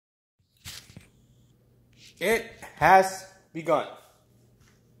It has begun.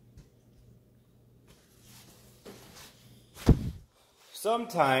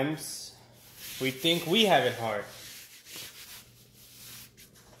 Sometimes we think we have it hard.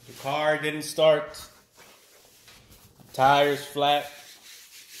 The car didn't start. The tire's flat.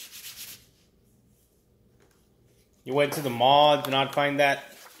 You went to the mall, did not find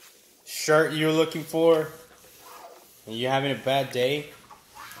that shirt you were looking for, and you're having a bad day.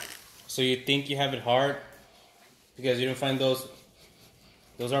 So you think you have it hard because you didn't find those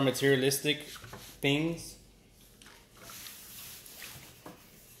are materialistic things.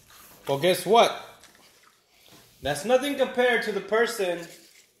 Well, guess what? That's nothing compared to the person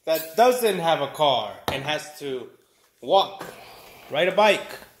that doesn't have a car and has to walk, ride a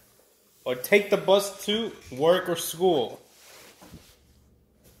bike, or take the bus to work or school.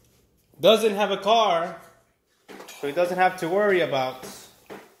 Doesn't have a car, so he doesn't have to worry about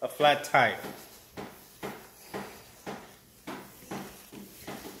a flat tire.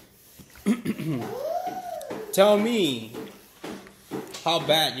 Tell me how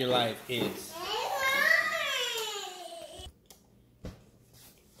bad your life is.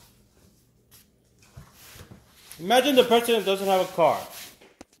 Imagine the person that doesn't have a car.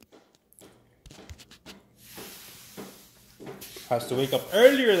 Has to wake up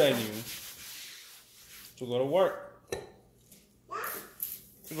earlier than you to go to work,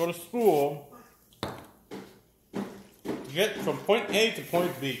 to go to school, to get from point A to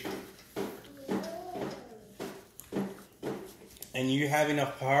point B. And you're having a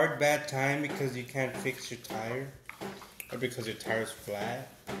hard, bad time because you can't fix your tire, or because your tire's flat,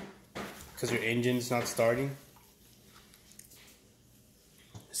 because your engine's not starting.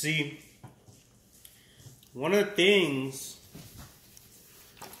 See, one of the things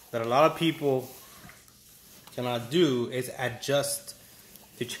that a lot of people cannot do is adjust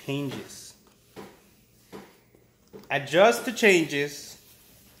to changes. Adjust to changes,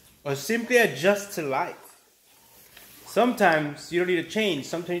 or simply adjust to life. Sometimes you don't need to change.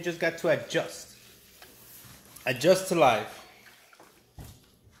 Sometimes you just got to adjust. Adjust to life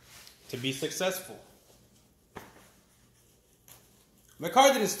to be successful. My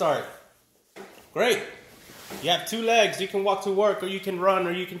car didn't start. Great. You have 2 legs. You can walk to work, or you can run,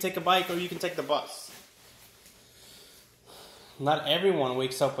 or you can take a bike, or you can take the bus. Not everyone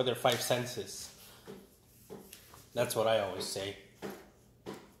wakes up with their 5 senses. That's what I always say.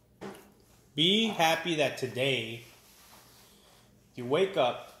 Be happy that today you wake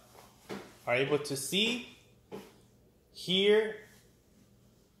up, are able to see, hear,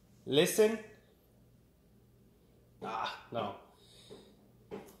 listen. No.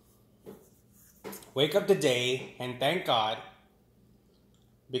 Wake up today and thank God,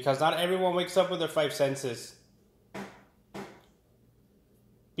 because not everyone wakes up with their 5 senses.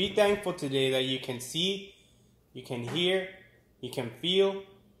 Be thankful today that you can see, you can hear, you can feel,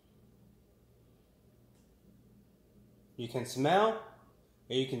 you can smell,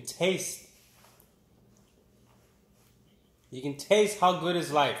 and you can taste. You can taste how good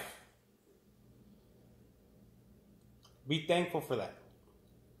is life. Be thankful for that.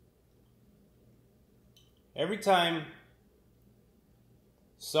 Every time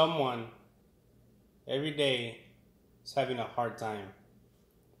someone, every day, is having a hard time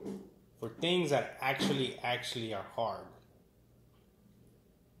for things that actually are hard.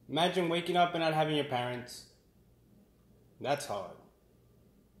 Imagine waking up and not having your parents. That's hard.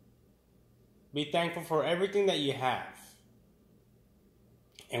 Be thankful for everything that you have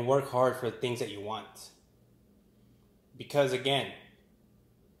and work hard for the things that you want. Because again,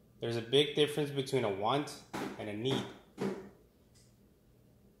 there's a big difference between a want and a need.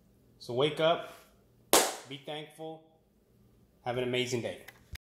 So wake up, be thankful, have an amazing day.